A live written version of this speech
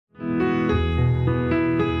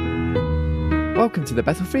Welcome to the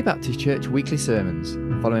Bethel Free Baptist Church weekly sermons.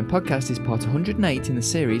 The following podcast is part 108 in the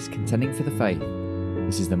series Contending for the Faith.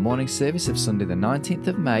 This is the morning service of Sunday the 19th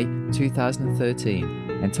of May 2013,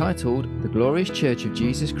 entitled The Glorious Church of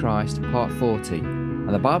Jesus Christ, Part 40, and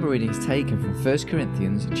the Bible reading is taken from 1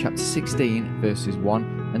 Corinthians chapter 16 verses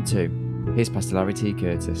 1 and 2. Here's Pastor Larry T.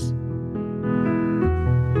 Curtis.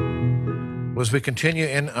 Well, as we continue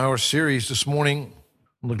in our series this morning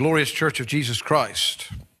on the Glorious Church of Jesus Christ,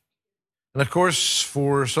 and of course,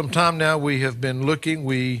 for some time now we have been looking,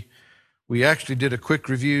 we actually did a quick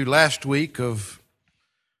review last week of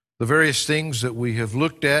the various things that we have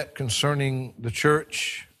looked at concerning the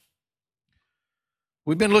church.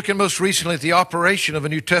 We've been looking most recently at the operation of a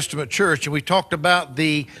New Testament church, and we talked about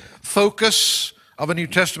the focus of a New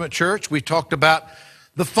Testament church. We talked about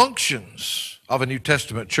the functions of a New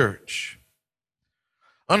Testament church.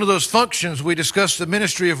 Under those functions, we discussed the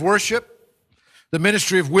ministry of worship, the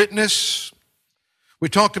ministry of witness. We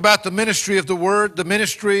talked about the ministry of the word, the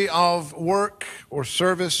ministry of work or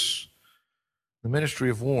service, the ministry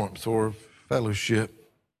of warmth or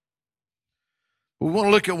fellowship. We want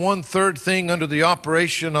to look at one third thing under the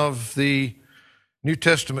operation of the New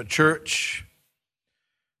Testament church.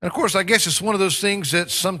 And of course, I guess it's one of those things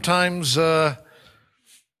that sometimes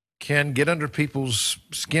can get under people's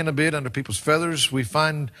skin a bit, under people's feathers. We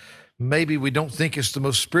find maybe we don't think it's the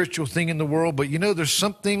most spiritual thing in the world, but you know, there's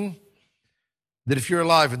something that if you're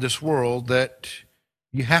alive in this world that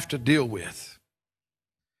you have to deal with.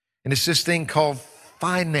 And it's this thing called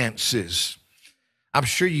finances. I'm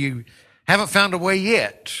sure you haven't found a way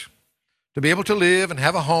yet to be able to live and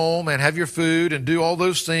have a home and have your food and do all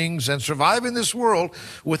those things and survive in this world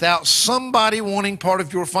without somebody wanting part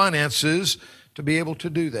of your finances to be able to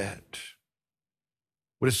do that.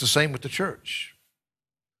 But it's the same with the church.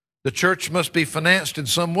 The church must be financed in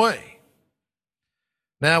some way.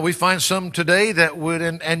 Now, we find some today that would,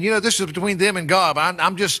 and you know, this is between them and God.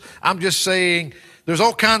 I'm just saying there's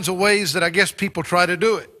all kinds of ways that I guess people try to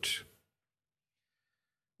do it.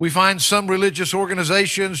 We find some religious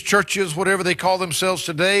organizations, churches, whatever they call themselves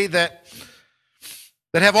today, that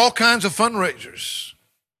have all kinds of fundraisers.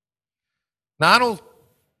 Now,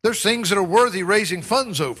 there's things that are worthy raising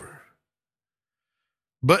funds over.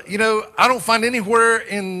 But, you know, I don't find anywhere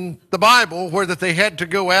in the Bible where that they had to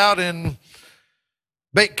go out and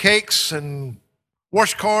bake cakes and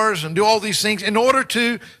wash cars and do all these things in order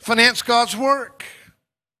to finance God's work.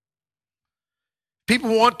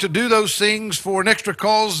 People want to do those things for an extra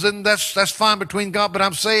cause, then that's fine between God. But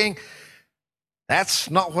I'm saying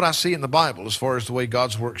that's not what I see in the Bible as far as the way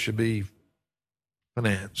God's work should be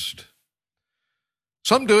financed.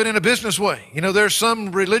 Some do it in a business way. You know, there's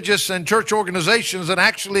some religious and church organizations that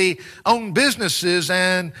actually own businesses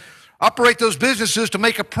and operate those businesses to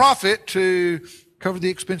make a profit to cover the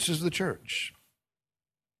expenses of the church.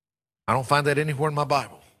 I don't find that anywhere in my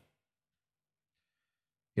Bible.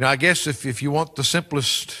 You know, I guess if you want the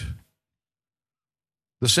simplest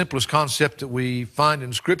concept that we find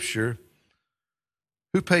in Scripture,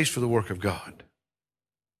 who pays for the work of God?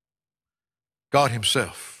 God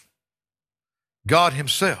Himself. God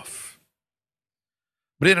Himself.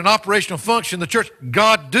 But in an operational function, the church,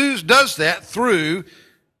 God does that through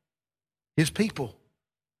His people.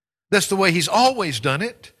 That's the way He's always done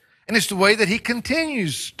it, and it's the way that He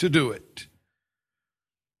continues to do it.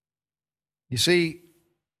 You see,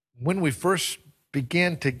 when we first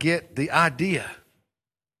began to get the idea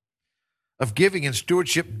of giving and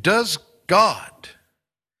stewardship, does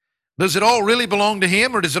it all really belong to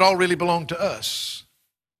Him, or does it all really belong to us?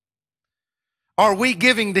 Are we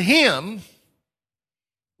giving to Him,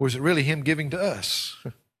 or is it really Him giving to us?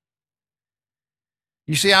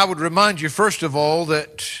 You see, I would remind you first of all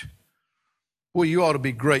that, boy, you ought to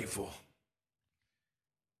be grateful.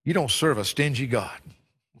 You don't serve a stingy God.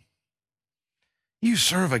 You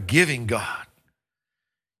serve a giving God.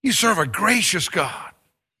 You serve a gracious God.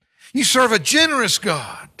 You serve a generous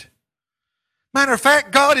God. Matter of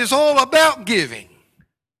fact, God is all about giving.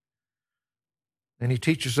 And He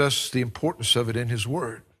teaches us the importance of it in His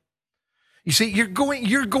Word. You see, you're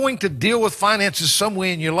going to deal with finances some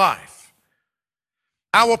way in your life.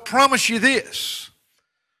 I will promise you this.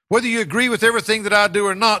 Whether you agree with everything that I do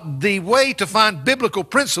or not, the way to find biblical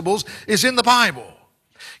principles is in the Bible.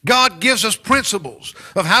 God gives us principles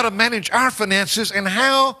of how to manage our finances and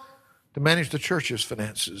how to manage the church's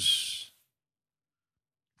finances.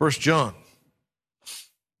 1 John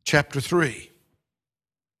chapter 3.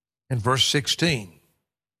 In verse 16,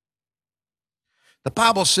 the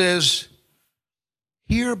Bible says,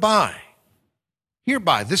 hereby,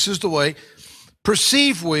 this is the way,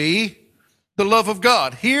 perceive we the love of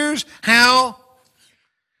God. Here's how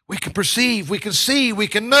We can perceive, we can see, we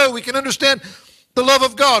can know, we can understand the love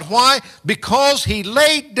of God. Why? Because He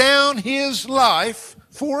laid down His life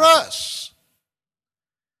for us.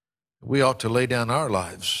 We ought to lay down our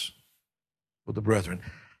lives for the brethren.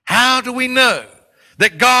 How do we know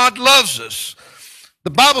that God loves us? The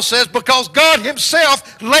Bible says, because God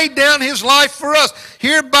Himself laid down His life for us.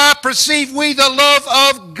 Hereby perceive we the love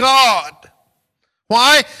of God.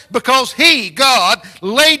 Why? Because He, God,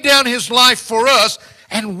 laid down His life for us,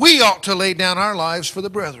 and we ought to lay down our lives for the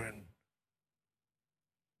brethren.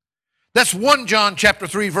 That's 1 John chapter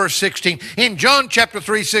 3, verse 16. In John chapter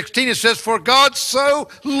 3, 16, it says, for God so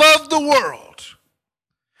loved the world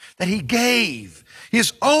that He gave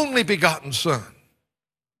His only begotten Son,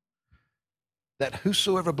 that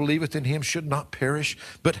whosoever believeth in Him should not perish,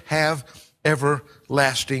 but have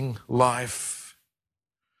everlasting life.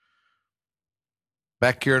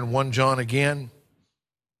 Back here in 1 John again,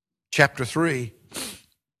 chapter 3,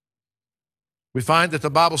 we find that the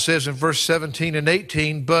Bible says in verse 17 and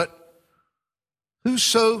 18, but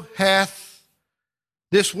whoso hath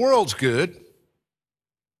this world's good,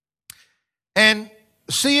 and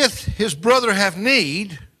seeth his brother have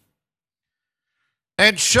need,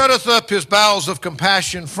 and shutteth up his bowels of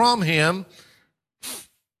compassion from him,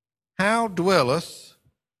 how dwelleth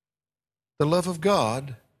the love of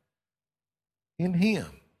God in him?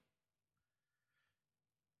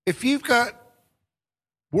 If you've got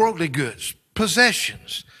worldly goods,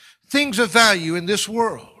 possessions, things of value in this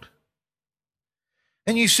world,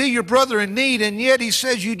 and you see your brother in need, and yet he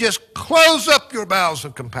says you just close up your bowels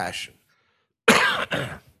of compassion,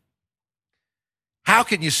 how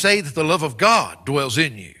can you say that the love of God dwells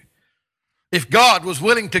in you? If God was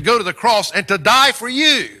willing to go to the cross and to die for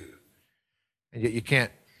you, and yet you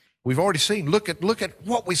can't. We've already seen, look at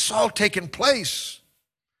what we saw taking place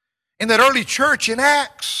in that early church in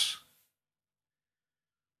Acts.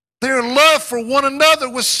 Their love for one another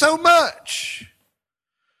was so much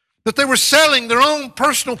that they were selling their own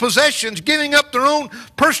personal possessions, giving up their own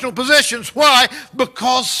personal possessions. Why?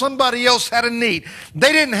 Because somebody else had a need.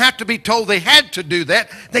 They didn't have to be told they had to do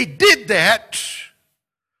that. They did that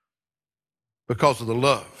because of the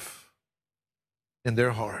love in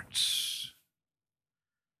their hearts.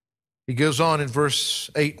 He goes on in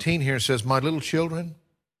verse 18 here and says, my little children,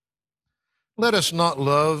 let us not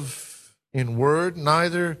love in word,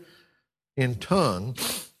 neither in tongue,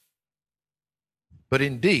 but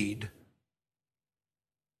in deed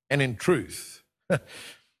and in truth.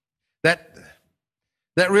 That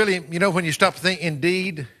really, when you stop to think in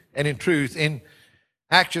deed and in truth, in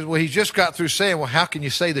action, well, he's just got through saying, well, how can you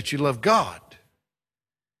say that you love God?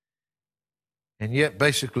 And yet,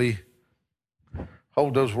 basically,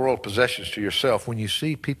 hold those world possessions to yourself when you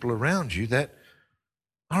see people around you that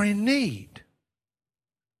are in need.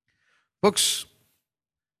 Folks,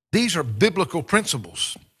 these are biblical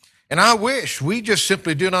principles. And I wish we just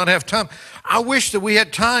simply do not have time. I wish that we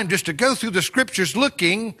had time just to go through the scriptures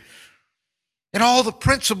looking at all the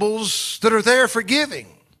principles that are there for giving.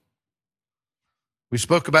 We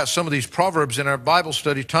spoke about some of these proverbs in our Bible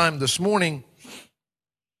study time this morning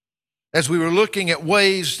as we were looking at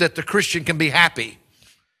ways that the Christian can be happy,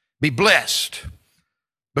 be blessed,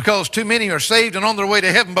 because too many are saved and on their way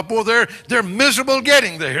to heaven, but boy, they're miserable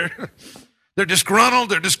getting there. They're disgruntled,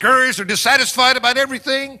 they're discouraged, they're dissatisfied about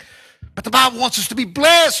everything. But the Bible wants us to be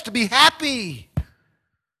blessed, to be happy. And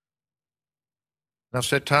I've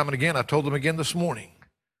said time and again, I told them again this morning,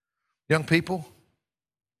 young people,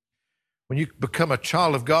 when you become a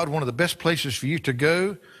child of God, one of the best places for you to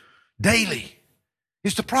go daily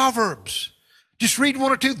is the Proverbs. Just read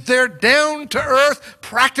one or two. They're down-to-earth,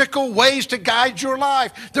 practical ways to guide your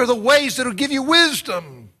life. They're the ways that will give you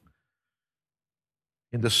wisdom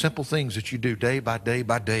in the simple things that you do day by day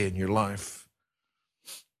by day in your life.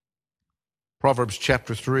 Proverbs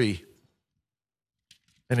chapter 3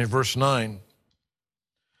 and in verse 9,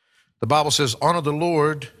 the Bible says, honor the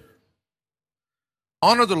Lord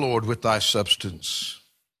with thy substance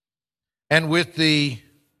and with the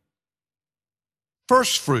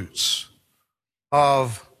first fruits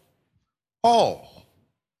of all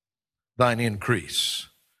thine increase.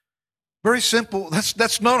 Very simple.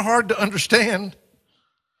 That's not hard to understand.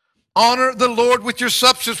 Honor the Lord with your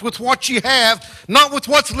substance, with what you have, not with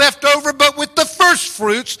what's left over, but with the first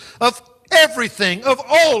fruits of everything, of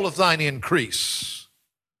all of thine increase.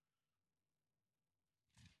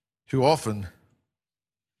 Too often,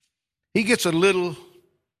 he gets a little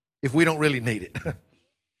if we don't really need it.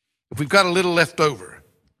 If we've got a little left over.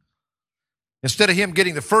 Instead of him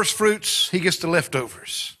getting the first fruits, he gets the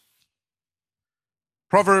leftovers.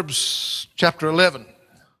 Proverbs chapter 11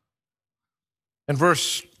 and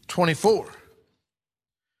verse 24.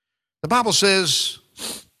 The Bible says,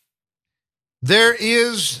 there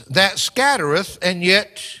is that scattereth and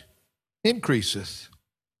yet increaseth.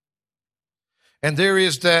 And there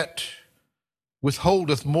is that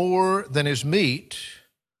withholdeth more than is meet,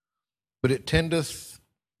 but it tendeth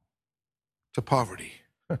to poverty.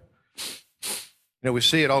 We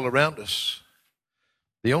see it all around us.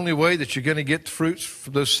 The only way that you're going to get the fruits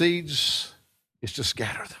from those seeds is to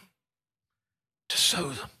scatter them, to sow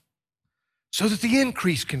them, so that the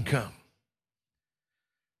increase can come.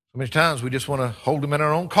 So many times we just want to hold them in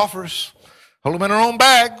our own coffers, hold them in our own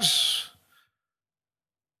bags.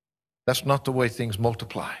 That's not the way things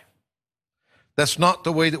multiply. That's not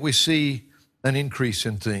the way that we see an increase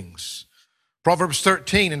in things. Proverbs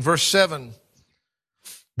 13 and verse 7,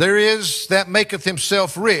 there is that maketh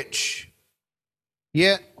himself rich,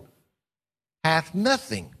 yet hath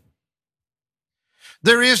nothing.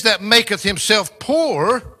 There is that maketh himself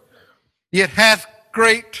poor, yet hath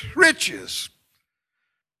great riches.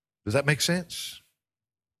 Does that make sense?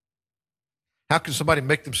 How can somebody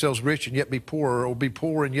make themselves rich and yet be poor, or be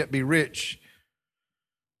poor and yet be rich?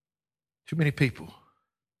 Too many people.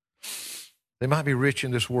 They might be rich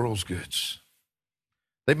in this world's goods.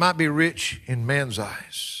 They might be rich in man's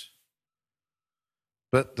eyes.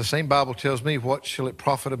 But the same Bible tells me, what shall it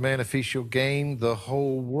profit a man if he shall gain the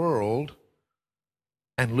whole world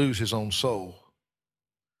and lose his own soul?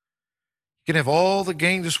 You can have all the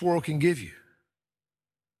gain this world can give you,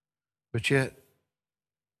 but yet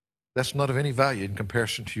that's not of any value in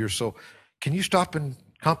comparison to your soul. Can you stop and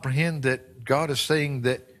comprehend that God is saying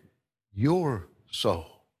that your soul,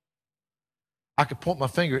 I could point my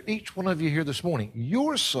finger at each one of you here this morning,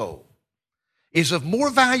 your soul is of more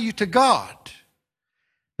value to God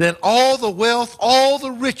than all the wealth, all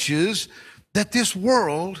the riches that this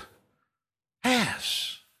world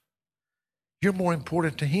has. You're more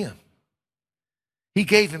important to Him. He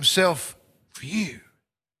gave Himself for you.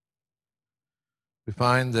 We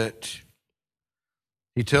find that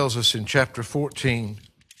He tells us in chapter 14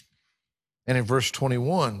 and in verse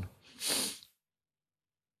 21,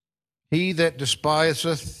 he that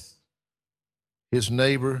despiseth his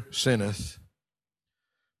neighbor sinneth,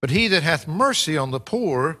 but he that hath mercy on the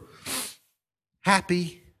poor,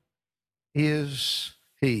 happy is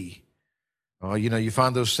he. You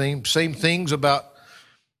find those same things about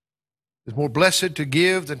it's more blessed to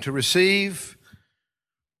give than to receive.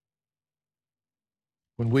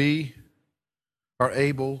 When we are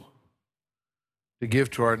able to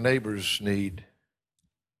give to our neighbor's need,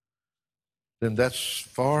 then that's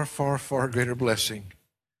far, far, far greater blessing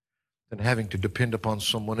than having to depend upon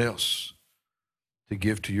someone else to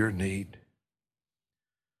give to your need.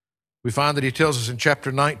 We find that he tells us in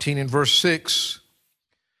chapter 19 in verse 6,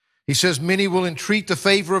 he says, many will entreat the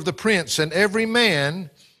favor of the prince, and every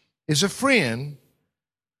man is a friend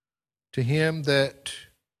to him that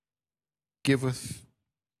giveth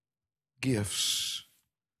gifts.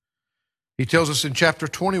 He tells us in chapter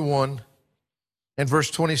 21 and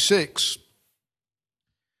verse 26,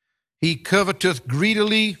 he coveteth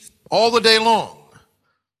greedily all the day long,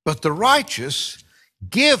 but the righteous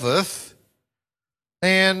giveth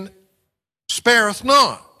and spareth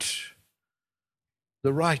not.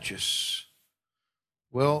 The righteous.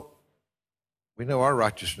 Well, we know our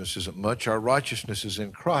righteousness isn't much. Our righteousness is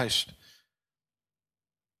in Christ.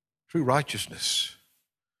 True righteousness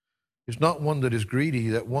is not one that is greedy,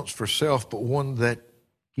 that wants for self, but one that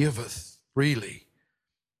giveth freely,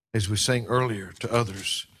 as we sang earlier, to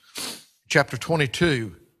others. Chapter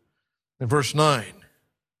 22 and verse 9.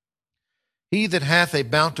 He that hath a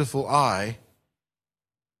bountiful eye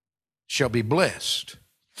shall be blessed,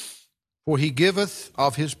 for he giveth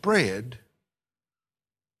of his bread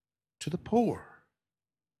to the poor.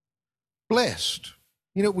 Blessed.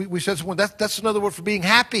 We said someone, that's another word for being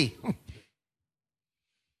happy.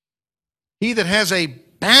 He that has a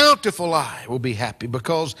bountiful eye will be happy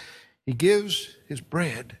because he gives his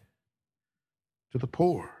bread to the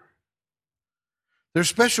poor. There's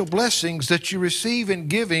special blessings that you receive in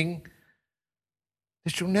giving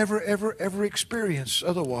that you'll never, ever, ever experience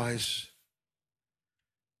otherwise.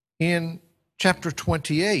 In chapter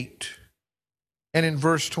 28 and in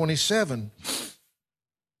verse 27,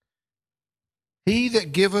 he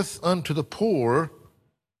that giveth unto the poor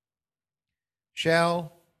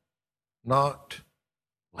shall not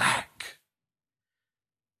lack.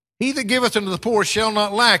 He that giveth unto the poor shall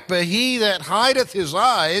not lack, but he that hideth his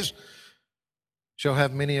eyes shall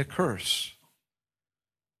have many a curse.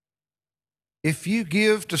 If you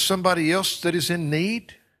give to somebody else that is in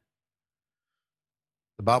need,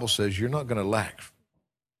 the Bible says you're not going to lack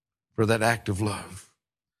for that act of love,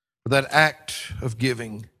 for that act of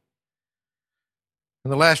giving. In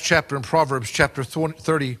the last chapter in Proverbs, chapter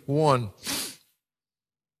 31,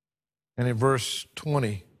 and in verse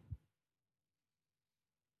 20.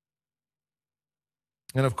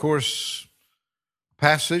 And of course, a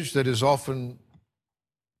passage that is often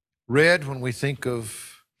read when we think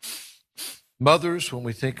of mothers, when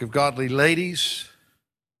we think of godly ladies.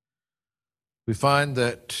 We find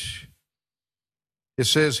that it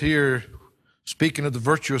says here, speaking of the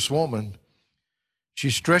virtuous woman, she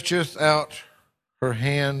stretcheth out her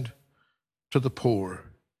hand to the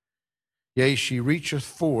poor. Yea, she reacheth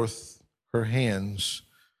forth her hands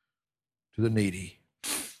to the needy.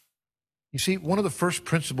 You see, one of the first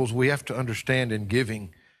principles we have to understand in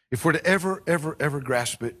giving, if we're to ever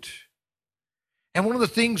grasp it, and one of the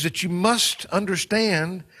things that you must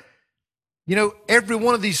understand, every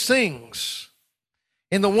one of these things,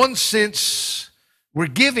 in the one sense, we're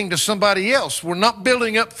giving to somebody else. We're not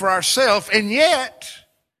building up for ourselves, and yet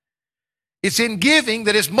it's in giving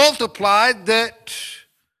that is multiplied that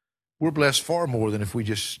we're blessed far more than if we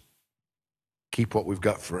just keep what we've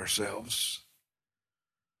got for ourselves.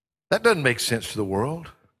 That doesn't make sense to the world,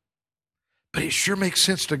 but it sure makes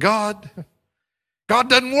sense to God. God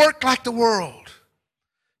doesn't work like the world.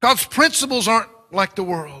 God's principles aren't like the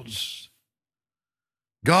world's.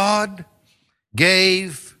 God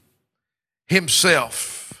gave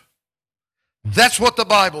Himself. That's what the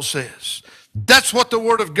Bible says. That's what the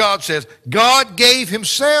Word of God says. God gave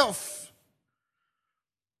Himself.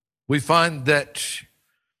 We find that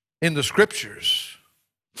in the Scriptures.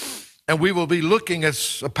 And we will be looking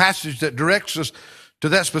at a passage that directs us to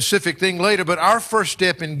that specific thing later. But our first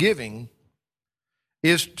step in giving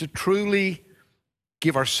is to truly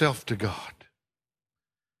give ourselves to God.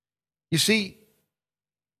 You see,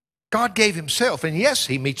 God gave Himself. And yes,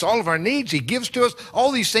 He meets all of our needs. He gives to us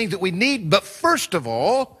all these things that we need. But first of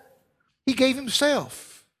all, He gave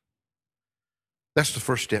Himself. That's the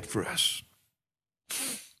first step for us.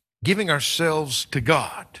 Giving ourselves to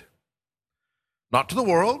God. Not to the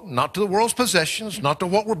world, not to the world's possessions, not to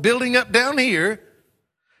what we're building up down here.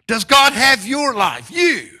 Does God have your life?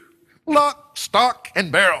 You. Lock, stock,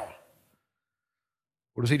 and barrel.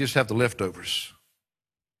 Or does He just have the leftovers?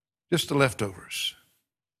 Just the leftovers.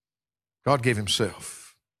 God gave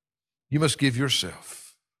Himself. You must give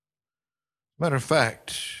yourself. Matter of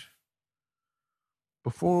fact,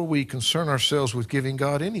 before we concern ourselves with giving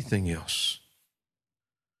God anything else,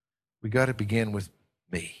 we got to begin with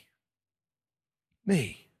me.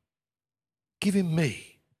 Me. Give Him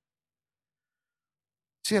me.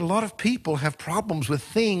 See, a lot of people have problems with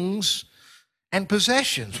things and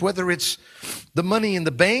possessions, whether it's the money in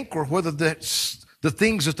the bank or whether that's the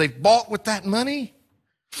things that they've bought with that money.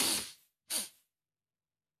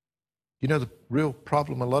 You know the real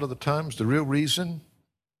problem a lot of the times, the real reason?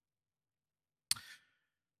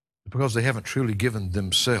 Because they haven't truly given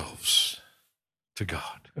themselves to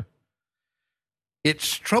God.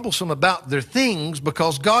 It's troublesome about their things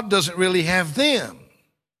because God doesn't really have them.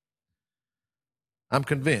 I'm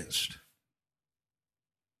convinced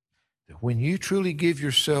that when you truly give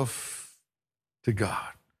yourself to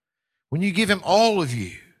God, when you give Him all of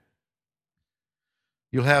you,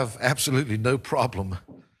 you'll have absolutely no problem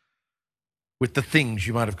with the things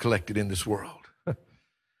you might have collected in this world.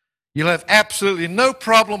 You'll have absolutely no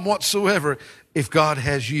problem whatsoever if God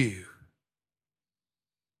has you.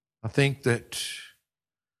 I think that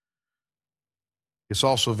it's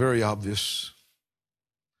also very obvious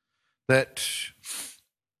that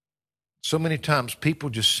so many times people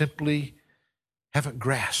just simply haven't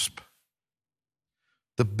grasped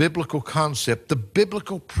the biblical concept, the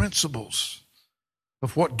biblical principles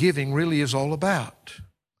of what giving really is all about,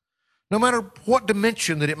 no matter what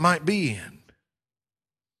dimension that it might be in.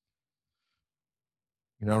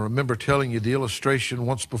 I remember telling you the illustration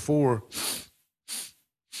once before.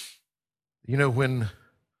 When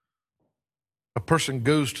a person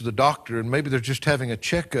goes to the doctor and maybe they're just having a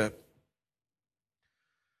checkup,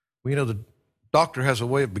 the doctor has a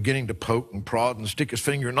way of beginning to poke and prod and stick his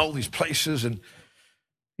finger in all these places. And,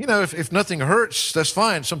 if nothing hurts, that's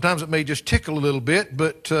fine. Sometimes it may just tickle a little bit,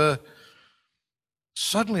 but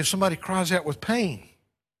suddenly if somebody cries out with pain,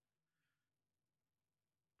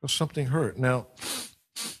 because something hurt. Now,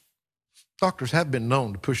 doctors have been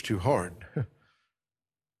known to push too hard,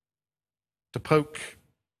 to poke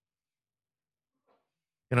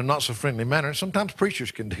in a not-so-friendly manner. And sometimes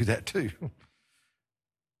preachers can do that too.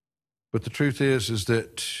 But the truth is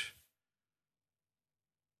that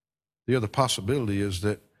the other possibility is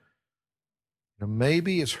that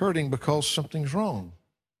maybe it's hurting because something's wrong.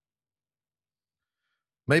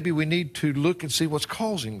 Maybe we need to look and see what's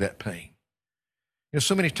causing that pain.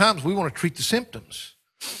 So many times we want to treat the symptoms.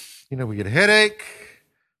 We get a headache,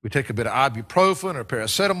 We take a bit of ibuprofen or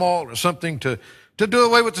paracetamol or something to do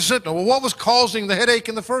away with the symptom. Well, what was causing the headache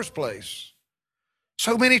in the first place?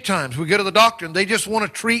 So many times we go to the doctor and they just want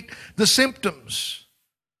to treat the symptoms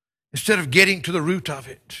instead of getting to the root of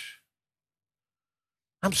it.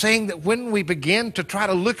 I'm saying that when we begin to try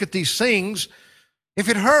to look at these things, if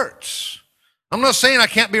it hurts, I'm not saying I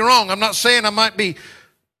can't be wrong. I'm not saying I might be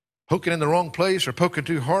poking in the wrong place or poking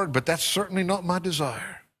too hard, but that's certainly not my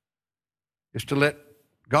desire, is to let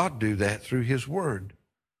God do that through His Word.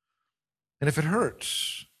 And if it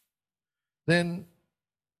hurts, then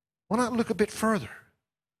why not look a bit further?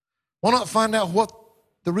 Why not find out what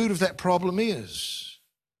the root of that problem is?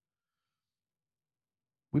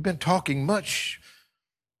 We've been talking much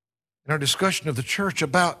in our discussion of the church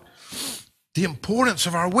about the importance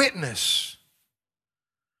of our witness.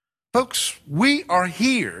 Folks, we are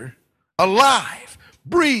here, alive,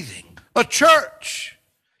 breathing, a church,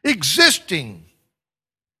 existing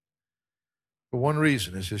for one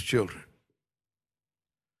reason, as His children: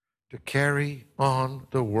 to carry on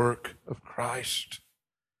the work of Christ.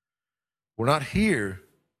 We're not here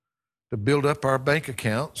to build up our bank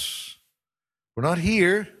accounts. We're not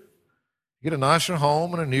here to get a nicer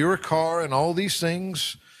home and a newer car and all these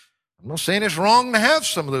things. I'm not saying it's wrong to have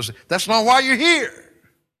some of those. That's not why you're here.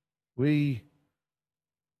 We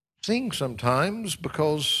sing sometimes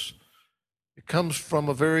because it comes from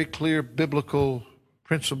a very clear biblical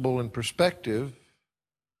principle and perspective.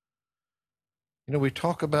 You know, we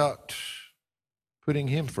talk about putting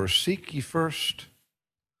Him first. Seek ye first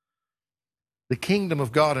the kingdom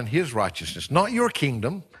of God and His righteousness, not your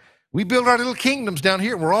kingdom. We build our little kingdoms down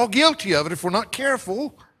here. We're all guilty of it if we're not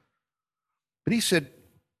careful. But He said,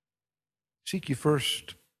 seek ye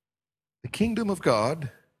first the kingdom of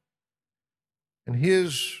God and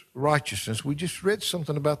His righteousness. We just read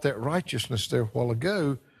something about that righteousness there a while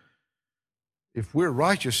ago. If we're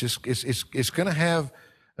righteous, it's going to have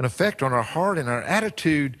an effect on our heart and our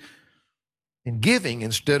attitude in giving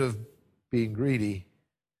instead of being greedy.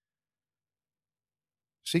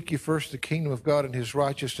 Seek ye first the kingdom of God and His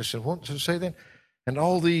righteousness. And what does it say then? And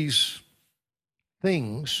all these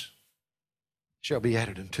things shall be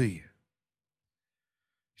added unto you.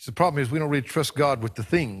 The problem is we don't really trust God with the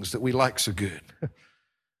things that we like so good.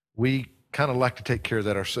 We kind of like to take care of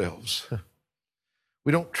that ourselves.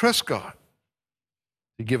 We don't trust God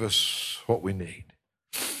to give us what we need.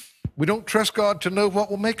 We don't trust God to know what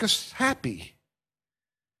will make us happy.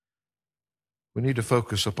 We need to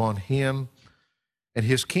focus upon Him and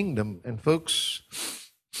His kingdom. And folks,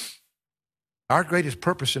 our greatest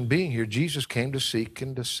purpose in being here, Jesus came to seek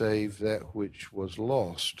and to save that which was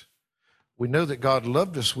lost. We know that God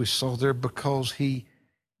loved us, we saw there, because He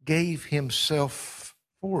gave Himself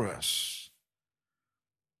for us.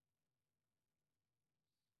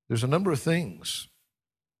 There's a number of things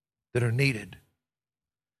that are needed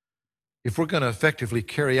if we're going to effectively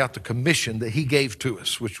carry out the commission that He gave to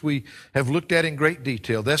us, which we have looked at in great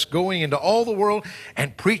detail. That's going into all the world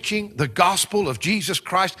and preaching the gospel of Jesus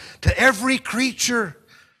Christ to every creature.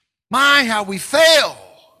 My, how we fail.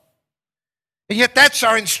 And yet that's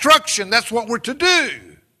our instruction. That's what we're to do.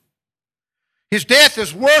 His death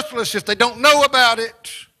is worthless if they don't know about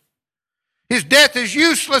it. His death is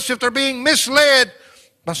useless if they're being misled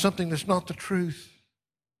by something that's not the truth.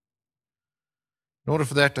 In order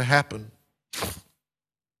for that to happen,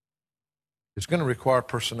 it's going to require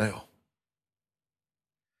personnel.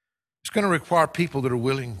 It's going to require people that are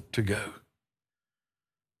willing to go.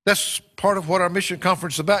 That's part of what our mission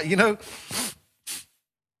conference is about. You know,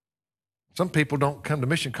 some people don't come to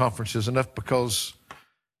mission conferences enough because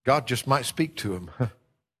God just might speak to them.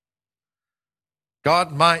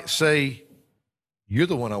 God might say, you're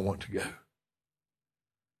the one I want to go.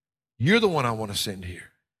 You're the one I want to send here.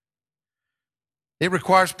 It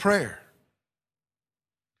requires prayer.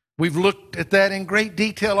 We've looked at that in great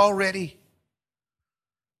detail already.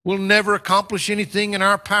 We'll never accomplish anything in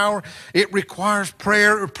our power. It requires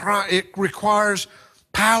prayer. It requires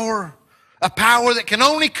power, a power that can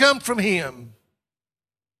only come from Him.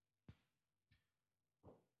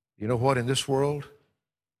 You know what? In this world,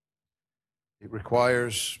 it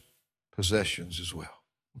requires possessions as well.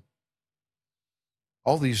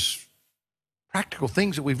 All these practical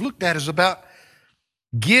things that we've looked at is about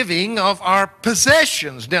giving of our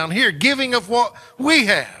possessions down here, giving of what we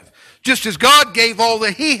have, just as God gave all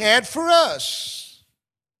that He had for us.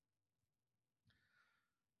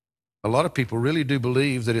 A lot of people really do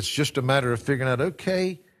believe that it's just a matter of figuring out,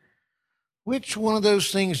 okay, which one of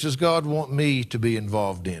those things does God want me to be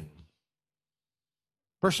involved in?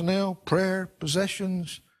 Personnel, prayer,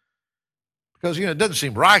 possessions? Because, you know, it doesn't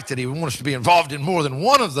seem right that He would want us to be involved in more than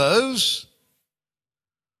one of those.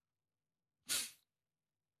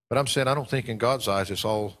 But I'm saying I don't think in God's eyes it's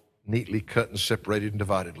all neatly cut and separated and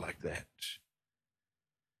divided like that.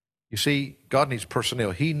 You see, God needs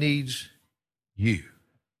personnel. He needs you.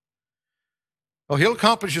 Oh, he'll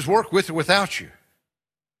accomplish his work with or without you.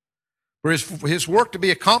 For his work to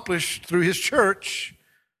be accomplished through his church,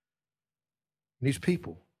 he needs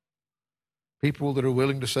people. People that are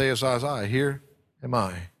willing to say, as Isaiah, here am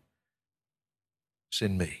I,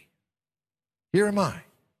 send me. Here am I.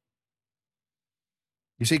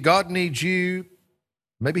 You see, God needs you.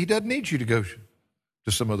 Maybe he doesn't need you to go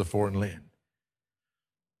to some other foreign land.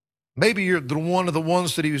 Maybe you're one of the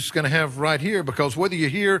ones that he was going to have right here, because whether you're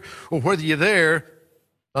here or whether you're there,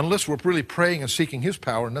 unless we're really praying and seeking his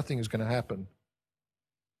power, nothing is going to happen.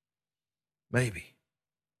 Maybe.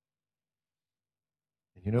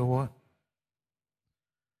 And you know what?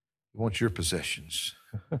 He wants your possessions.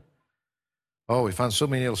 Oh, we find so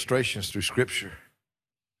many illustrations through Scripture.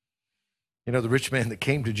 You know, the rich man that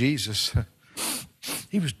came to Jesus,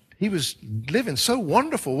 he was living so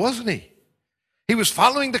wonderful, wasn't he? He was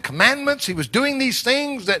following the commandments. He was doing these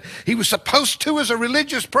things that he was supposed to as a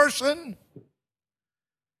religious person.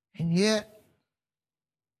 And yet,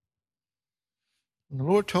 the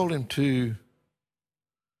Lord told him to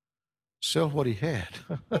sell what he had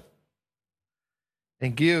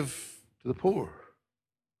and give to the poor.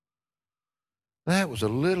 That was a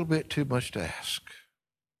little bit too much to ask.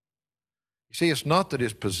 You see, it's not that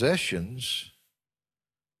his possessions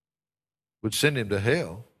would send him to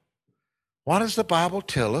hell. Why does the Bible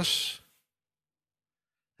tell us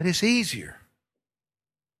that it's easier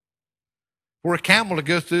for a camel to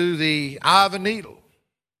go through the eye of a needle?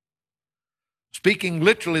 Speaking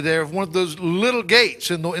literally there of one of those little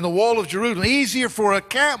gates in the wall of Jerusalem. Easier for a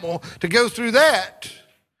camel to go through that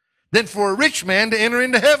than for a rich man to enter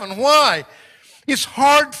into heaven. Why? It's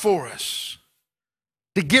hard for us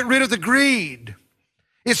to get rid of the greed.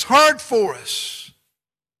 It's hard for us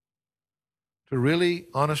to really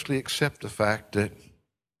honestly accept the fact that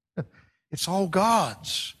it's all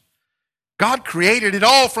God's. God created it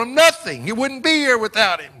all from nothing. You wouldn't be here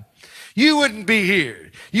without him. You wouldn't be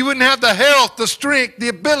here. You wouldn't have the health, the strength, the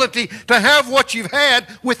ability to have what you've had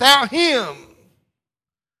without him.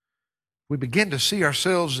 We begin to see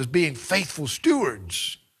ourselves as being faithful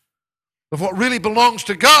stewards of what really belongs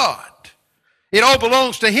to God. It all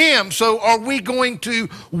belongs to him, so are we going to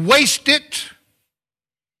waste it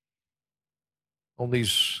on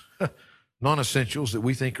these non-essentials that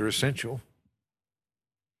we think are essential?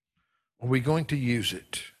 Are we going to use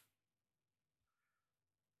it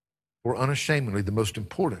for unashamedly the most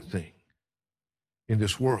important thing in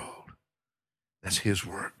this world? That's his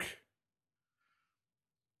work.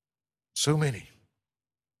 So many.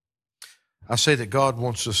 I say that God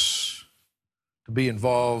wants us to be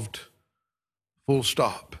involved, full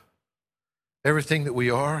stop. Everything that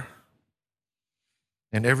we are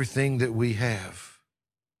and everything that we have.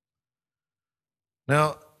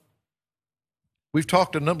 Now, we've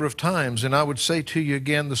talked a number of times, and I would say to you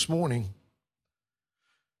again this morning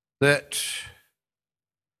that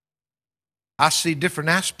I see different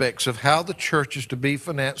aspects of how the church is to be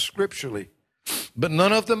financed scripturally, but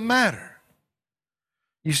none of them matter.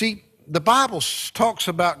 You see, the Bible talks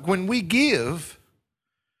about when we give,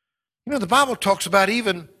 you know, the Bible talks about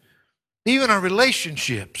even our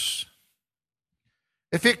relationships.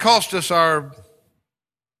 If it cost us our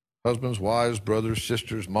husbands, wives, brothers,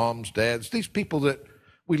 sisters, moms, dads, these people that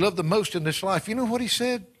we love the most in this life, you know what he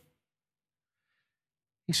said?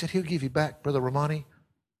 He said he'll give you back, Brother Romani,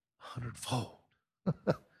 100-fold.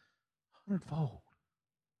 100-fold.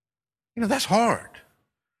 You know, that's hard.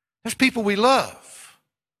 There's people we love.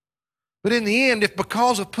 But in the end, if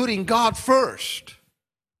because of putting God first,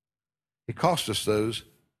 it cost us those,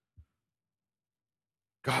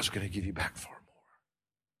 God's going to give you back far more.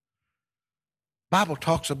 Bible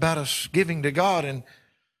talks about us giving to God, and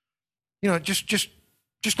you know, just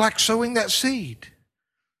like sowing that seed,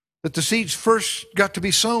 that the seeds first got to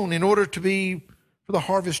be sown in order for the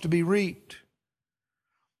harvest to be reaped.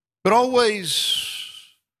 But always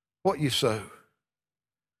what you sow,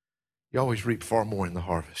 you always reap far more in the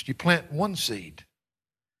harvest. You plant one seed,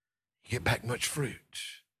 you get back much fruit.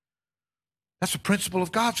 That's the principle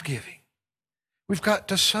of God's giving. We've got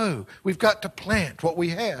to sow. We've got to plant what we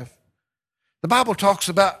have. The Bible talks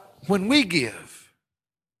about when we give.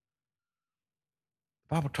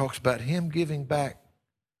 The Bible talks about him giving back,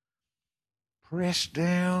 pressed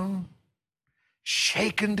down,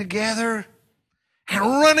 shaken together, and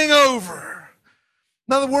running over.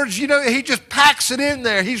 In other words, you know, he just packs it in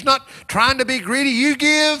there. He's not trying to be greedy. You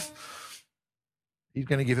give, he's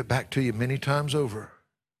going to give it back to you many times over.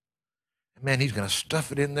 Man, he's going to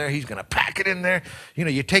stuff it in there. He's going to pack it in there. You know,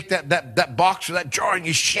 you take that box or that jar and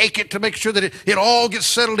you shake it to make sure that it all gets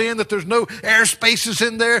settled in, that there's no air spaces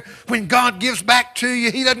in there. When God gives back to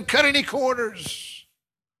you, he doesn't cut any corners.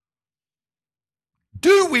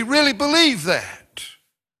 Do we really believe that?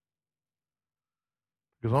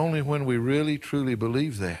 Because only when we really, truly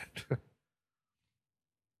believe that,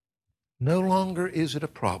 no longer is it a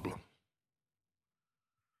problem.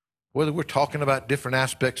 Whether we're talking about different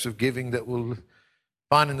aspects of giving that we'll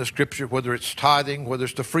find in the Scripture, whether it's tithing, whether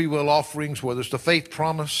it's the free will offerings, whether it's the faith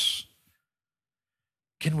promise,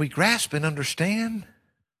 can we grasp and understand?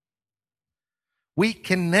 We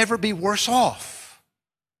can never be worse off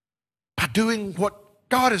by doing what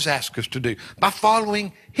God has asked us to do, by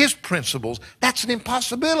following His principles. That's an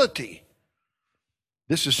impossibility.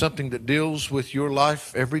 This is something that deals with your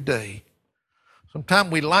life every day. Sometimes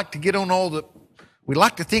we like to get on we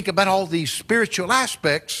like to think about all these spiritual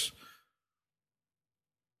aspects,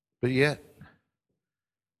 but yet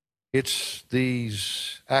it's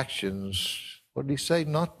these actions. What did he say?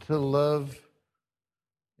 Not to love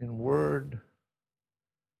in word,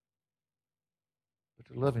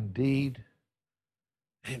 but to love in deed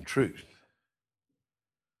and in truth.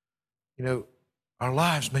 You know, our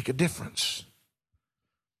lives make a difference.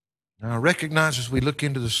 Now, I recognize as we look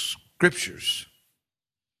into the Scriptures,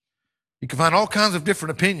 you can find all kinds of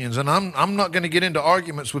different opinions, and I'm not going to get into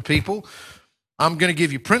arguments with people. I'm going to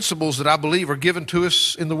give you principles that I believe are given to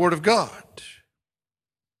us in the Word of God.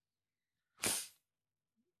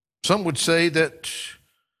 Some would say that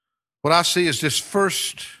what I see is this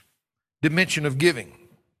first dimension of giving.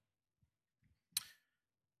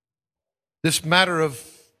 This matter of,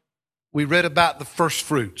 we read about the first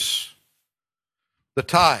fruits, the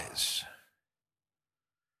tithes.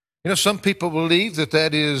 You know, some people believe that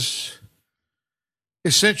that is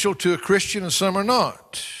essential to a Christian and some are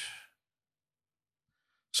not.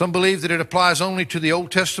 Some believe that it applies only to the Old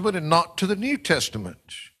Testament and not to the New Testament.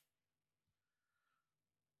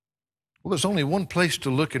 Well, there's only one place to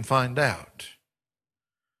look and find out,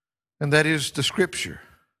 and that is the Scripture.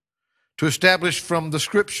 To establish from the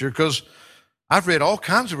Scripture, because I've read all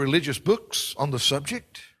kinds of religious books on the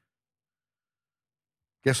subject.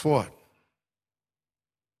 Guess what?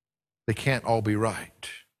 They can't all be right.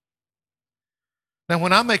 Now,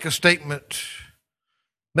 when I make a statement,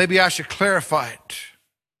 maybe I should clarify it.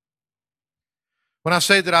 When I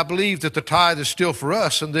say that I believe that the tithe is still for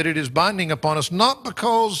us and that it is binding upon us, not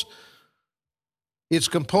because it's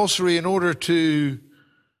compulsory in order to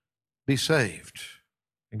be saved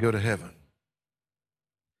and go to heaven.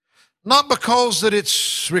 Not because that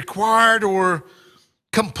it's required or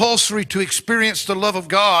compulsory to experience the love of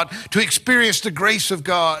God, to experience the grace of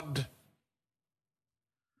God.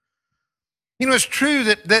 You know, it's true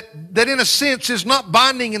that in a sense is not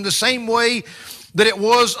binding in the same way that it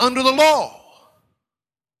was under the law.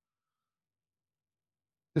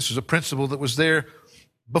 This is a principle that was there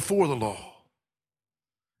before the law,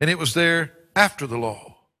 and it was there after the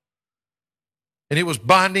law, and it was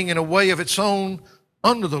binding in a way of its own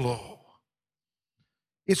under the law.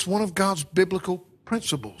 It's one of God's biblical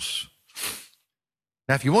principles.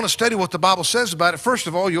 Now, if you want to study what the Bible says about it, first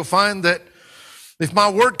of all, you'll find that if my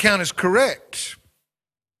word count is correct,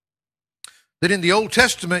 that in the Old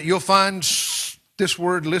Testament you'll find this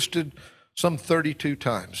word listed some 32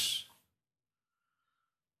 times.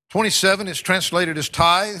 27, it's translated as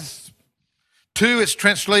tithe. 2, it's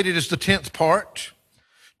translated as the 10th part.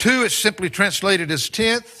 2, it's simply translated as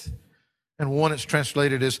tenth. And 1, it's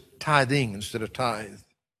translated as tithing instead of tithe.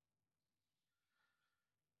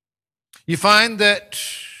 You find that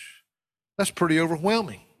that's pretty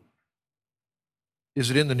overwhelming.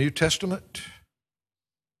 Is it in the New Testament?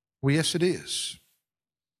 Well, yes, it is.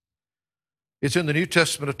 It's in the New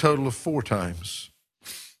Testament a total of 4 times.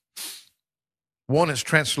 1 is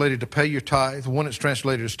translated to pay your tithe. 1 is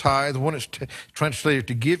translated as tithe. 1 is translated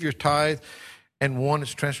to give your tithe. And 1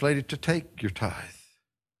 is translated to take your tithe.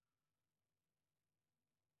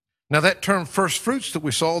 Now, that term first fruits that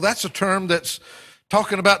we saw, that's a term that's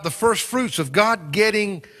talking about the first fruits of God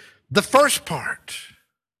getting the first part,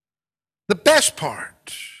 the best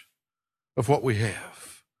part of what we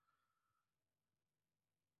have.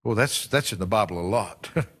 Well, that's in the Bible a lot.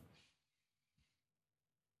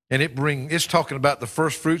 And it's talking about the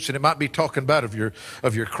first fruits, and it might be talking about of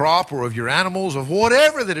your crop or of your animals, of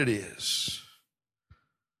whatever that it is.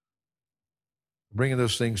 Bringing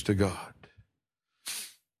those things to God.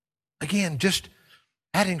 Again, just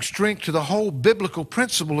adding strength to the whole biblical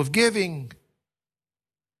principle of giving.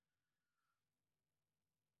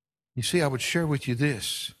 You see, I would share with you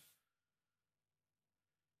this.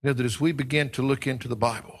 You know, that as we begin to look into the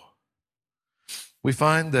Bible, we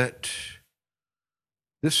find that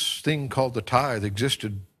this thing called the tithe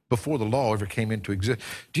existed before the law ever came into existence.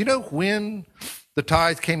 Do you know when the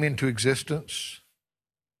tithe came into existence?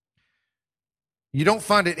 You don't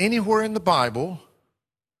find it anywhere in the Bible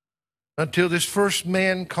until this first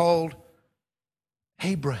man called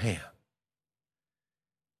Abraham.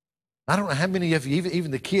 I don't know how many of you,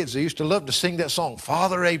 even the kids, they used to love to sing that song,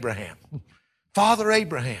 Father Abraham. Father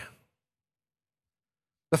Abraham,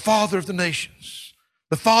 the father of the nations,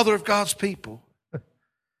 the father of God's people.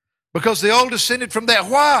 Because they all descended from that.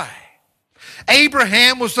 Why?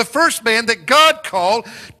 Abraham was the first man that God called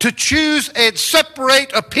to choose and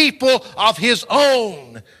separate a people of his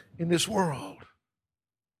own in this world.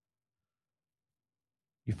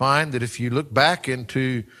 You find that if you look back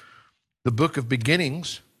into the book of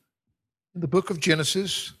beginnings, in the book of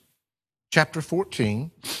Genesis, chapter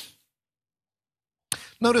 14,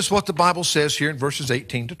 notice what the Bible says here in verses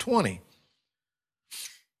 18 to 20.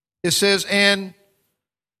 It says, and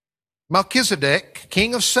Melchizedek,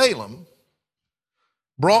 king of Salem,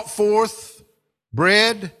 brought forth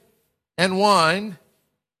bread and wine,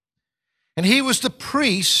 and he was the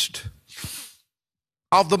priest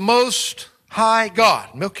of the Most High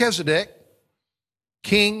God. Melchizedek,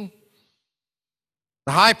 king,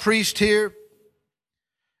 the high priest here.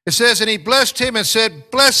 It says, and he blessed him and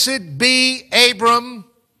said, blessed be Abram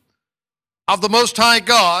of the Most High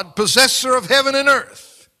God, possessor of heaven and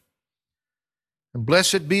earth. And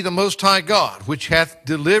blessed be the Most High God, which hath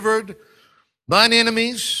delivered thine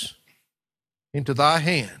enemies into thy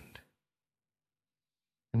hand.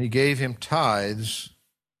 And he gave him tithes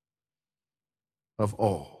of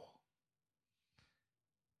all.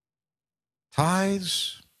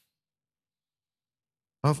 Tithes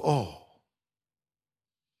of all.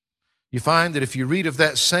 You find that if you read of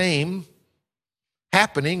that same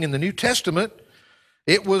happening in the New Testament,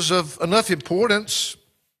 it was of enough importance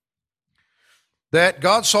that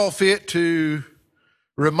God saw fit to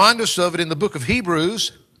remind us of it in the book of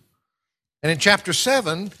Hebrews. And in chapter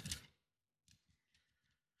 7,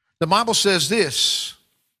 the Bible says this.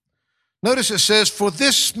 Notice it says, for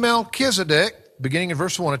this Melchizedek, beginning in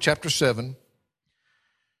verse 1 of chapter 7,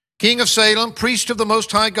 king of Salem, priest of the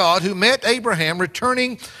Most High God, who met Abraham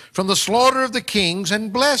returning from the slaughter of the kings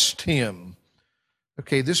and blessed him.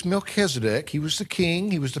 Okay, this Melchizedek, he was the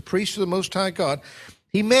king, he was the priest of the Most High God.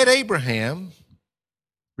 He met Abraham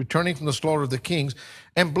returning from the slaughter of the kings,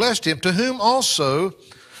 and blessed him, to whom also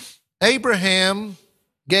Abraham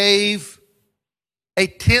gave a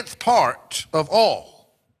 10th part of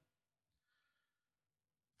all.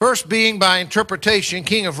 First being by interpretation,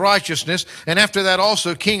 king of righteousness, and after that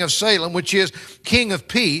also king of Salem, which is king of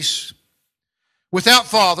peace, without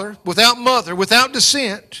father, without mother, without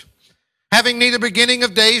descent, having neither beginning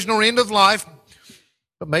of days nor end of life,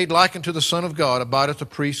 but made like unto the Son of God, abideth a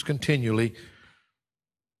priest continually.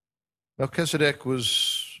 Melchizedek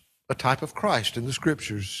was a type of Christ in the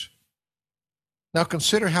Scriptures. Now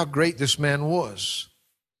consider how great this man was,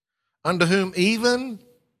 unto whom even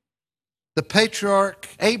the patriarch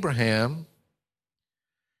Abraham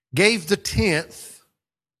gave the 10th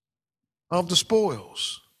of the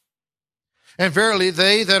spoils. And verily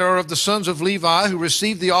they that are of the sons of Levi, who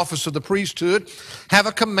receive the office of the priesthood, have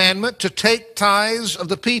a commandment to take tithes of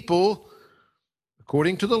the people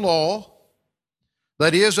according to the law,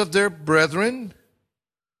 that is, of their brethren,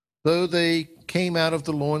 though they came out of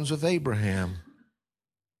the loins of Abraham.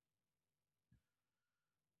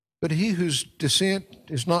 But he whose descent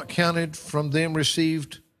is not counted from them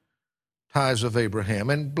received tithes of Abraham,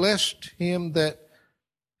 and blessed him that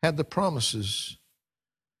had the promises.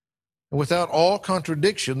 And without all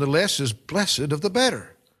contradiction, the less is blessed of the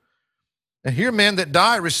better. And here men that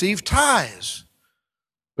die receive tithes,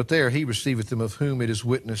 but there he receiveth them, of whom it is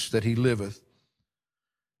witnessed that he liveth.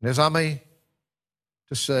 And as I may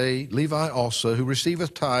to say, Levi also, who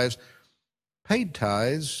receiveth tithes, paid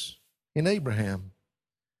tithes in Abraham.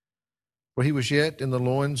 For he was yet in the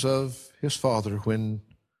loins of his father when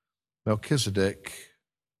Melchizedek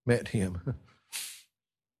met him.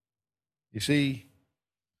 You see,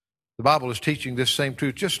 the Bible is teaching this same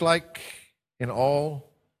truth, just like in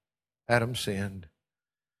all Adam sinned.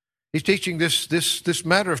 He's teaching this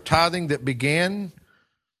matter of tithing that began,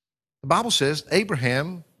 the Bible says,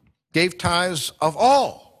 Abraham gave tithes of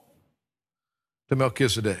all to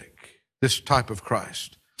Melchizedek, this type of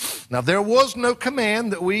Christ. Now, there was no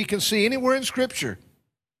command that we can see anywhere in Scripture.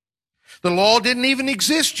 The law didn't even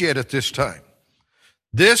exist yet at this time.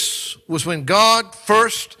 This was when God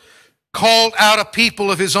first called out a people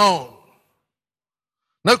of his own.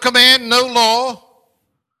 No command, no law,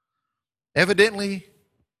 evidently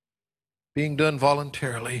being done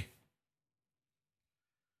voluntarily.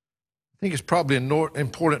 think it's probably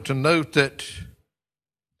important to note that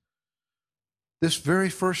this very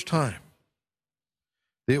first time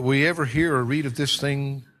that we ever hear or read of this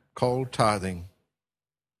thing called tithing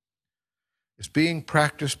is being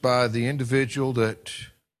practiced by the individual that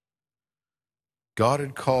God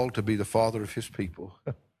had called to be the father of his people,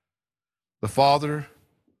 the father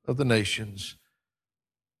of the nations.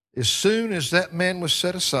 As soon as that man was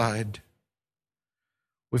set aside,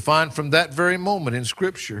 we find from that very moment in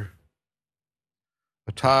Scripture,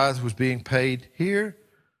 a tithe was being paid here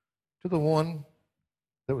to the one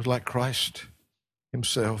that was like Christ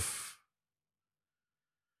himself.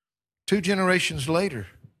 2 generations later,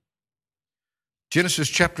 Genesis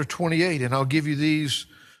chapter 28, and I'll give you these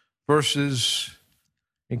verses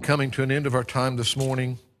in coming to an end of our time this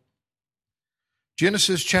morning.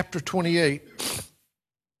 Genesis chapter 28.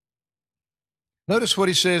 Notice what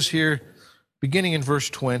he says here, beginning in verse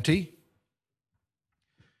 20.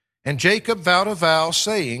 And Jacob vowed a vow,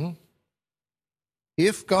 saying,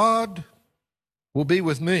 if God will be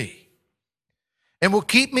with me, and will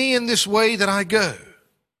keep me in this way that I go,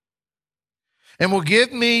 and will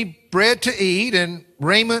give me bread to eat and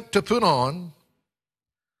raiment to put on,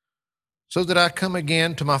 so that I come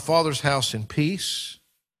again to my father's house in peace,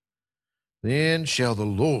 then shall the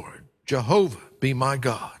Lord Jehovah be my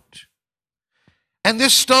God. And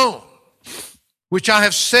this stone, which I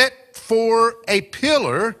have set for a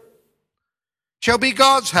pillar, shall be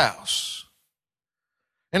God's house.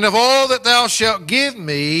 And of all that thou shalt give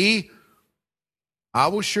me, I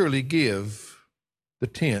will surely give the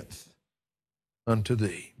 10th unto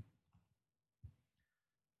thee.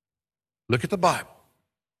 Look at the Bible.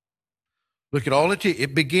 Look at all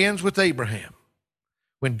it begins with Abraham.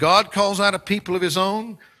 When God calls out a people of his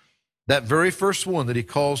own, that very first one that he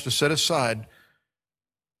calls to set aside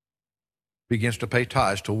begins to pay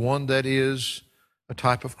tithes to one that is a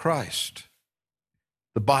type of Christ,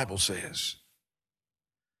 the Bible says.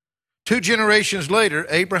 2 generations later,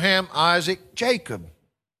 Abraham, Isaac, Jacob.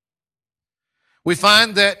 We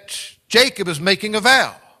find that Jacob is making a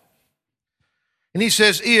vow. And he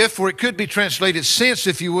says if, or it could be translated since,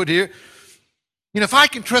 if you would here. If I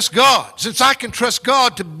can trust God, since I can trust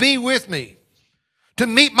God to be with me, to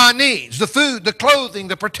meet my needs, the food, the clothing,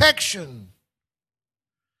 the protection.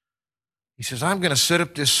 He says, I'm going to set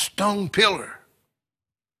up this stone pillar.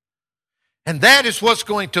 And that is what's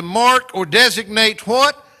going to mark or designate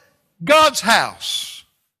what? God's house.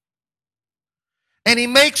 And he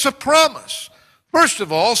makes a promise. First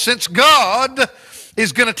of all, since God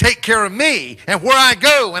is going to take care of me and where I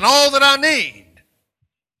go and all that I need,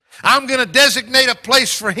 I'm going to designate a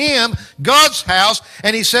place for him, God's house,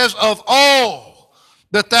 and he says, of all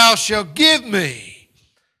that thou shalt give me,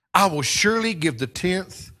 I will surely give the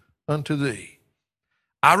 10th unto thee.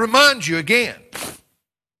 I remind you again,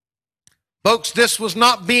 folks, this was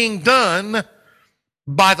not being done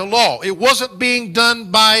by the law. It wasn't being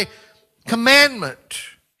done by commandment.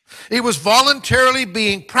 It was voluntarily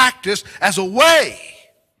being practiced as a way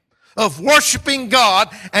of worshiping God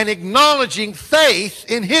and acknowledging faith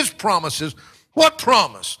in his promises. What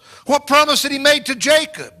promise? What promise that he made to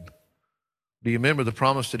Jacob? Do you remember the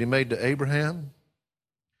promise that he made to Abraham?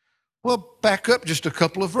 Well, back up just a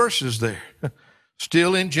couple of verses there.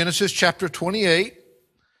 Still in Genesis chapter 28.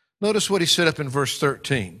 Notice what he said up in verse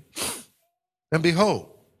 13. And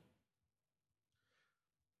behold,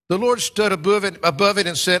 the Lord stood above it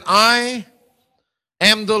and said, I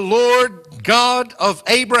am the Lord God of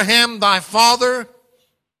Abraham thy father,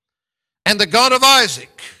 and the God of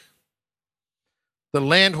Isaac. The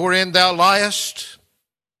land wherein thou liest,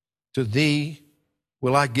 to thee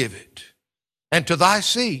will I give it, and to thy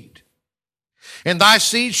seed. And thy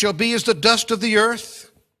seed shall be as the dust of the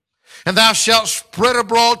earth, and thou shalt spread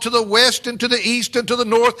abroad to the west, and to the east, and to the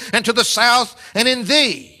north, and to the south, and in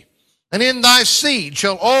thee, and in thy seed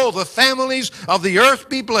shall all the families of the earth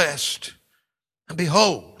be blessed. And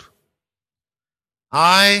behold,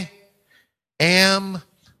 I am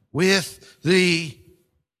with thee,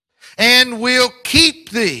 and will keep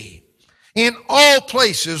thee in all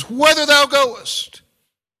places, whither thou goest.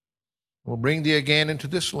 Will bring thee again into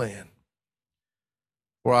this land,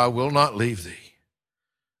 for I will not leave thee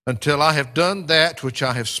until I have done that which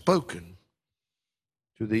I have spoken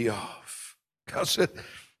to thee of. God said,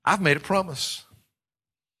 I've made a promise.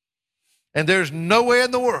 And there's no way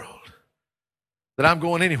in the world that I'm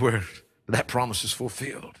going anywhere that promise is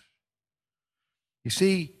fulfilled. You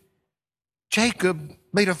see, Jacob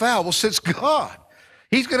made a vow. Well, since God,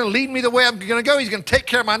 he's going to lead me the way I'm going to go. He's going to take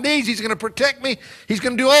care of my needs. He's going to protect me. He's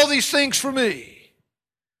going to do all these things for me.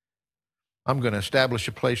 I'm going to establish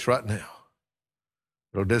a place right now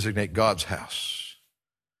that'll designate God's house.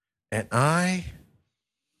 and I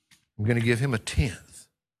am going to give him a tenth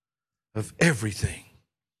of everything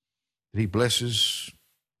that he blesses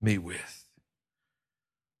me with.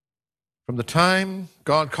 From the time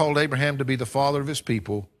God called Abraham to be the father of his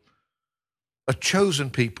people, a chosen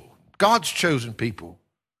people, God's chosen people,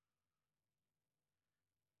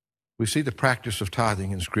 we see the practice of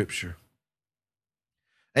tithing in Scripture.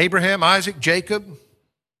 Abraham, Isaac, Jacob. And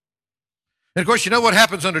of course, you know what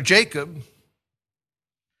happens under Jacob?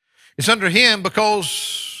 It's under him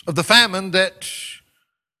because of the famine that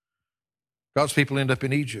God's people end up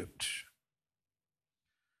in Egypt.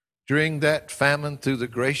 During that famine, through the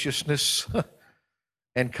graciousness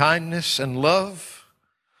and kindness and love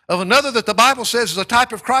of another that the Bible says is a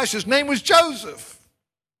type of Christ, his name was Joseph.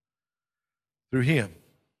 Through him,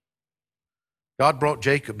 God brought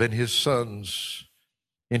Jacob and his sons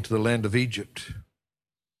into the land of Egypt,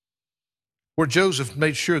 where Joseph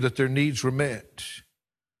made sure that their needs were met.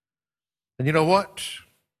 And you know what?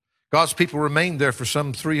 God's people remained there for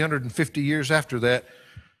some 350 years after that,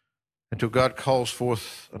 until God calls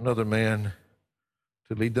forth another man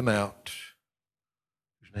to lead them out,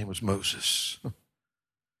 whose name was Moses.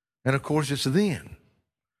 And of course, it's then,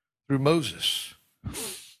 through Moses,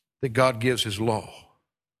 that God gives his law.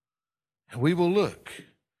 And we will look.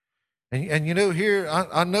 And you know, here,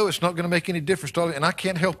 I know it's not going to make any difference to all of you, and I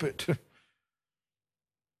can't help it.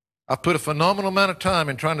 I've put a phenomenal amount of time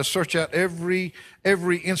in trying to search out every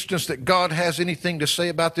instance that God has anything to say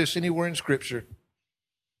about this anywhere in Scripture.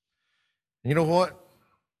 And you know what?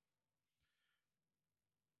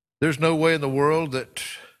 There's no way in the world that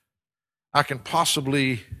I can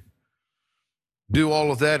possibly do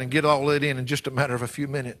all of that and get all that in just a matter of a few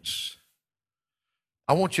minutes.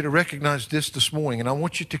 I want you to recognize this morning, and I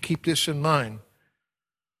want you to keep this in mind.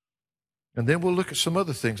 And then we'll look at some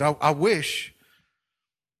other things. I wish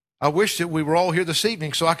that we were all here this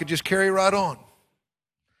evening so I could just carry right on.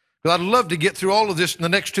 Because I'd love to get through all of this in the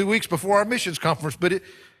next 2 weeks before our missions conference, but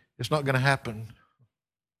it's not going to happen.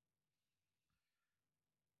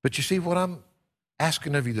 But you see, what I'm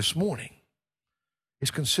asking of you this morning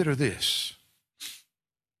is consider this.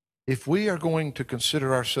 If we are going to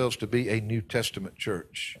consider ourselves to be a New Testament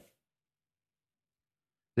church,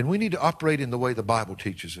 then we need to operate in the way the Bible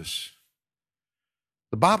teaches us.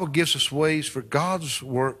 The Bible gives us ways for God's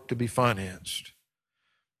work to be financed.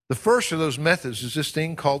 The first of those methods is this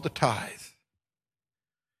thing called the tithe.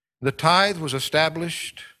 The tithe was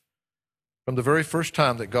established from the very first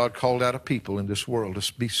time that God called out a people in this world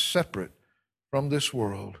to be separate from this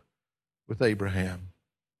world with Abraham.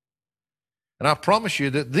 And I promise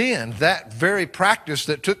you that then that very practice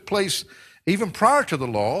that took place even prior to the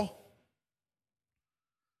law,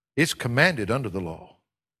 it's commanded under the law.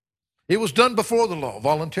 It was done before the law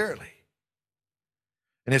voluntarily.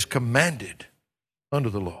 And it's commanded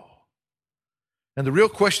under the law. And the real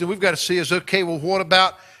question that we've got to see is, okay, well, what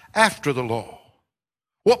about after the law?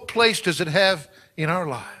 What place does it have in our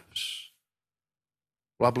lives?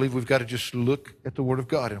 Well, I believe we've got to just look at the Word of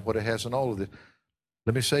God and what it has in all of this.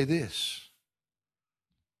 Let me say this.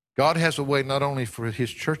 God has a way not only for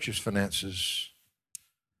his church's finances,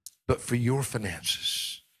 but for your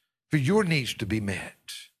finances, for your needs to be met.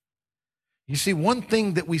 You see, one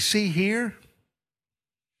thing that we see here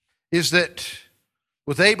is that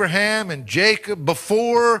with Abraham and Jacob,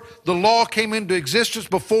 before the law came into existence,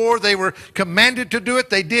 before they were commanded to do it,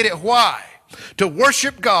 they did it. Why? To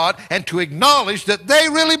worship God and to acknowledge that they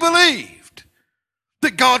really believed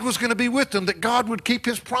that God was going to be with them, that God would keep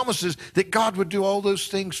his promises, that God would do all those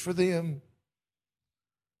things for them.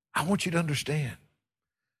 I want you to understand,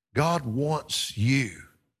 God wants you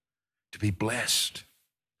to be blessed.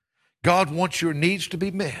 God wants your needs to be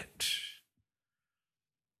met.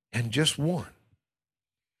 And just one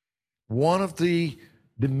of the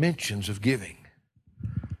dimensions of giving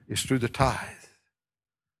is through the tithe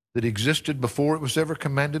that existed before it was ever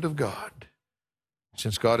commanded of God,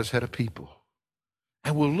 since God has had a people.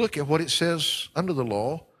 And we'll look at what it says under the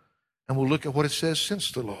law, and we'll look at what it says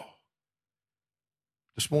since the law.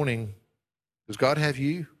 This morning, does God have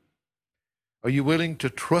you? Are you willing to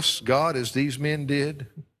trust God as these men did?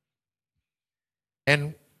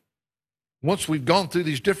 And once we've gone through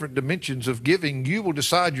these different dimensions of giving, you will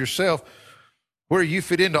decide yourself where you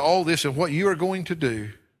fit into all this and what you are going to do.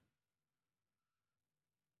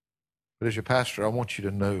 But as your pastor, I want you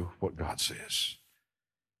to know what God says.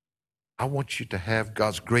 I want you to have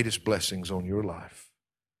God's greatest blessings on your life.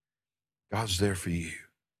 God's there for you.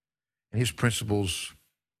 And his principles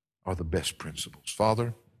are the best principles.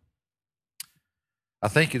 Father, I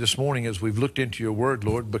thank you this morning as we've looked into your word,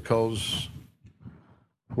 Lord, because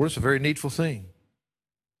it's a very needful thing.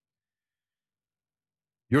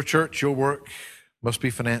 Your church, your work must be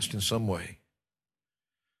financed in some way.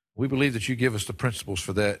 We believe that you give us the principles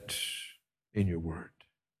for that in your word.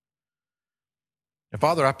 And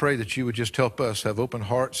Father, I pray that you would just help us have open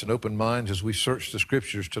hearts and open minds as we search the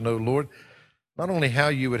scriptures to know, Lord, not only how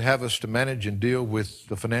you would have us to manage and deal with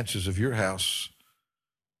the finances of your house,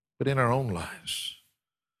 but in our own lives.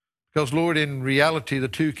 Because, Lord, in reality, the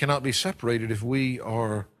two cannot be separated if we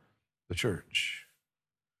are the church.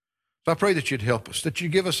 So I pray that you'd help us, that you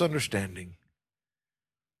give us understanding.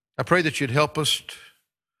 I pray that you'd help us,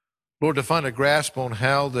 Lord, to find a grasp on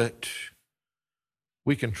how that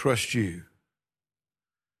we can trust you.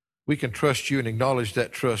 We can trust you and acknowledge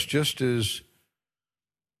that trust just as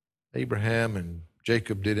Abraham and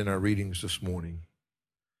Jacob did in our readings this morning.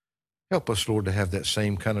 Help us, Lord, to have that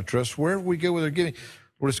same kind of trust wherever we go with our giving.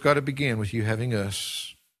 Lord, it's got to begin with you having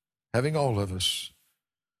us, having all of us.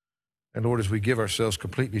 And Lord, as we give ourselves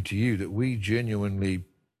completely to you, that we genuinely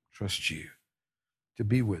trust you to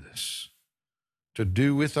be with us, to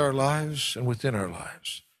do with our lives and within our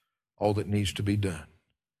lives all that needs to be done.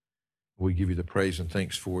 We give you the praise and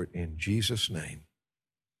thanks for it in Jesus' name.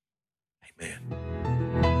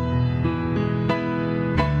 Amen.